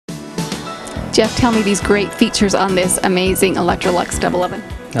Jeff, tell me these great features on this amazing Electrolux double oven.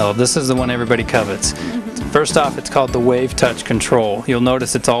 Oh, this is the one everybody covets. First off, it's called the Wave Touch Control. You'll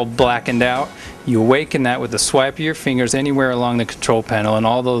notice it's all blackened out. You awaken that with a swipe of your fingers anywhere along the control panel, and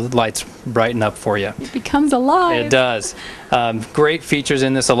all those lights brighten up for you. It becomes alive. It does. Great features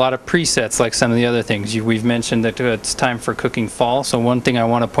in this, a lot of presets like some of the other things. We've mentioned that it's time for cooking fall, so one thing I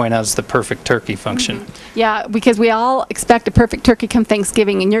want to point out is the perfect turkey function. Yeah, because we all expect a perfect turkey come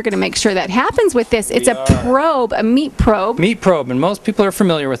Thanksgiving, and you're going to make sure that happens with this. It's a probe, a meat probe. Meat probe, and most people are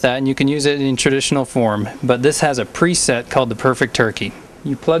familiar with that, and you can use it in traditional form, but this has a preset called the perfect turkey.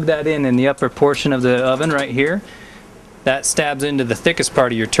 You plug that in the upper portion of the oven right here. That stabs into the thickest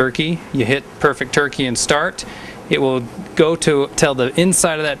part of your turkey. You hit perfect turkey and start. It will go to till the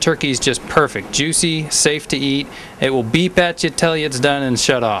inside of that turkey is just perfect, juicy, safe to eat. It will beep at you, tell you it's done, and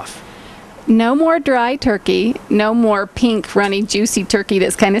shut off. No more dry turkey, no more pink, runny, juicy turkey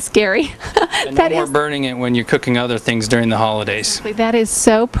that's kind of scary. And no more burning it when you're cooking other things during the holidays. That is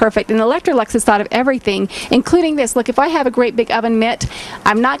so perfect. And Electrolux has thought of everything, including this. Look, if I have a great big oven mitt,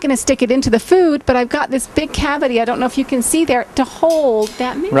 I'm not going to stick it into the food, but I've got this big cavity, I don't know if you can see there, to hold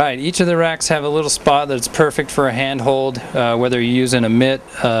that mitt. Right. Each of the racks have a little spot that's perfect for a handhold, whether you're using a mitt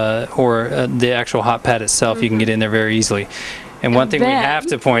or the actual hot pad itself. You can get in there very easily. And one thing we have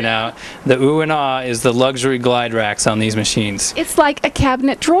to point out, the ooh and ah is the luxury glide racks on these machines. It's like a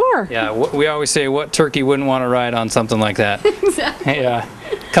cabinet drawer. Yeah, we always say, what turkey wouldn't want to ride on something like that? Exactly. Yeah.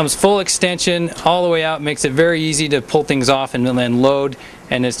 Comes full extension all the way out, makes it very easy to pull things off and then load,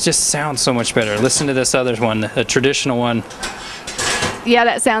 and it just sounds so much better. Listen to this other one, the traditional one. Yeah,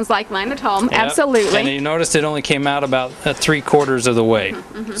 that sounds like mine at home. Yep. Absolutely. And you noticed it only came out about 3/4 of the way.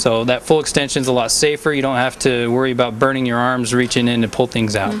 So that full extension is a lot safer. You don't have to worry about burning your arms reaching in to pull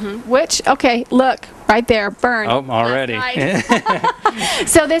things out. Which, okay, look, right there, burn. Oh, already. Nice.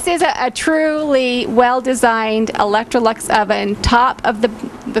 So this is a truly well-designed Electrolux oven, top of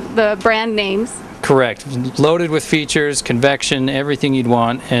the brand names. Correct. Loaded with features, convection, everything you'd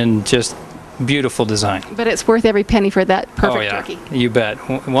want, and just beautiful design. But it's worth every penny for that perfect turkey. You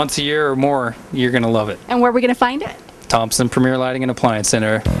bet. Once a year or more, you're going to love it. And where are we going to find it? Thomson Premier Lighting and Appliance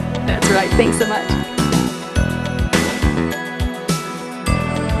Center. That's right. Thanks so much.